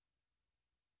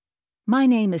My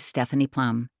name is Stephanie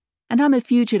Plum, and I'm a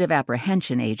fugitive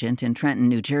apprehension agent in Trenton,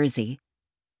 New Jersey.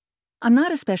 I'm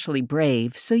not especially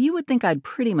brave, so you would think I'd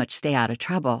pretty much stay out of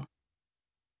trouble.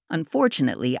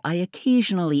 Unfortunately, I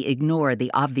occasionally ignore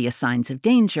the obvious signs of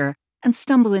danger and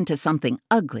stumble into something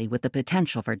ugly with the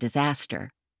potential for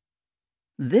disaster.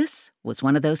 This was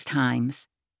one of those times.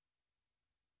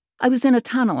 I was in a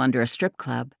tunnel under a strip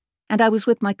club, and I was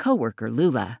with my coworker,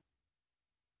 Lula.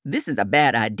 "This is a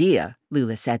bad idea,"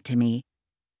 Lula said to me.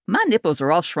 "My nipples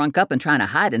are all shrunk up and trying to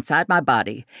hide inside my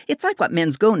body. It's like what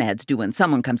men's gonads do when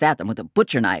someone comes at them with a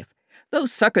butcher knife.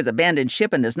 Those suckers abandon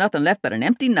ship and there's nothing left but an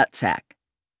empty nutsack.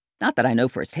 Not that I know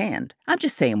firsthand. I'm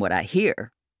just saying what I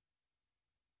hear."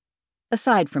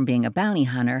 Aside from being a bounty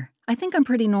hunter, I think I'm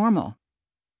pretty normal.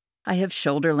 I have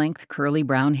shoulder-length curly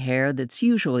brown hair that's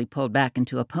usually pulled back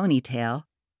into a ponytail,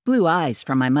 blue eyes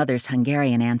from my mother's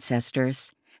Hungarian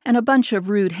ancestors, and a bunch of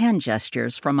rude hand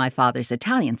gestures from my father's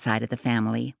Italian side of the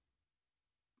family.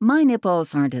 My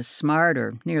nipples aren't as smart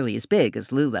or nearly as big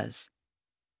as Lula's.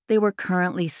 They were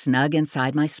currently snug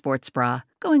inside my sports bra,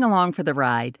 going along for the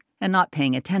ride, and not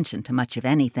paying attention to much of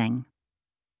anything.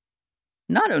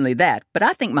 "Not only that, but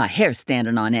I think my hair's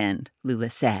standing on end," Lula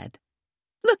said.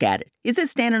 "Look at it. Is it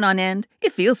standing on end?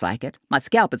 It feels like it. My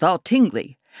scalp is all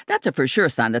tingly. That's a for sure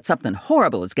sign that something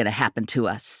horrible is going to happen to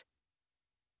us."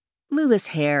 Lula's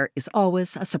hair is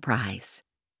always a surprise.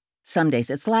 Some days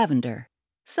it's lavender.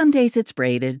 Some days it's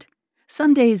braided.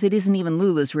 Some days it isn't even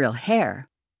Lula's real hair.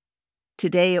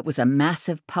 Today it was a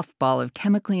massive puffball of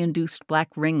chemically induced black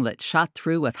ringlets shot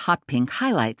through with hot pink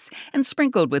highlights and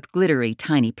sprinkled with glittery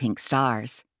tiny pink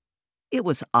stars. It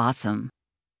was awesome.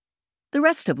 The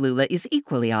rest of Lula is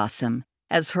equally awesome,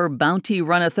 as her bounty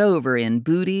runneth over in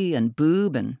booty and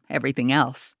boob and everything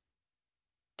else.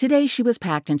 Today she was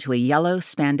packed into a yellow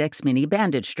spandex mini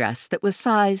bandage dress that was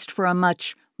sized for a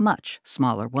much, much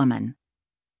smaller woman.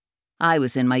 I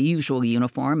was in my usual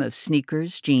uniform of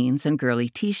sneakers, jeans, and girly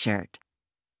t-shirt.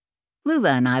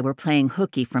 Lula and I were playing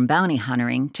hooky from bounty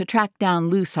hunting to track down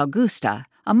Luz Augusta,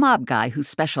 a mob guy who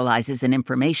specializes in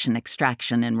information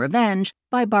extraction and revenge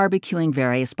by barbecuing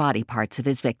various body parts of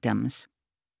his victims.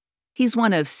 He's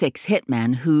one of 6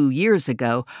 hitmen who, years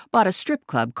ago, bought a strip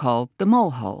club called the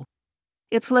Mole Hole.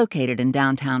 It's located in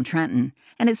downtown Trenton,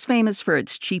 and is famous for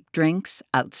its cheap drinks,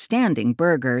 outstanding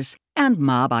burgers, and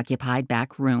mob-occupied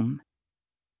back room.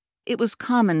 It was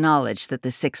common knowledge that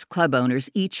the 6 club owners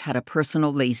each had a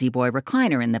personal Lazy Boy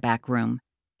recliner in the back room,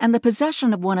 and the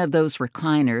possession of one of those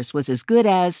recliners was as good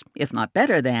as, if not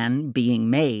better than, being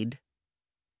made.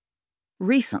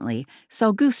 Recently,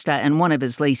 Salgusta and one of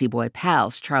his Lazy Boy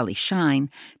pals, Charlie Shine,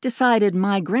 decided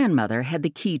my grandmother had the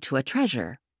key to a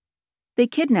treasure. They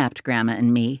kidnapped Grandma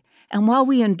and me, and while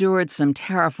we endured some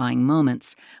terrifying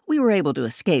moments, we were able to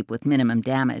escape with minimum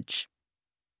damage.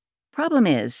 Problem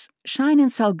is, Shine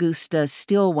and Salgusta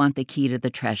still want the key to the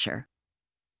treasure.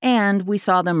 And we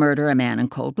saw them murder a man in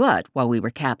cold blood while we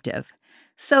were captive.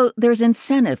 So there's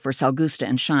incentive for Salgusta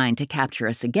and Shine to capture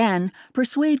us again,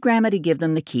 persuade Grandma to give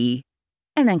them the key,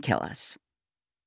 and then kill us.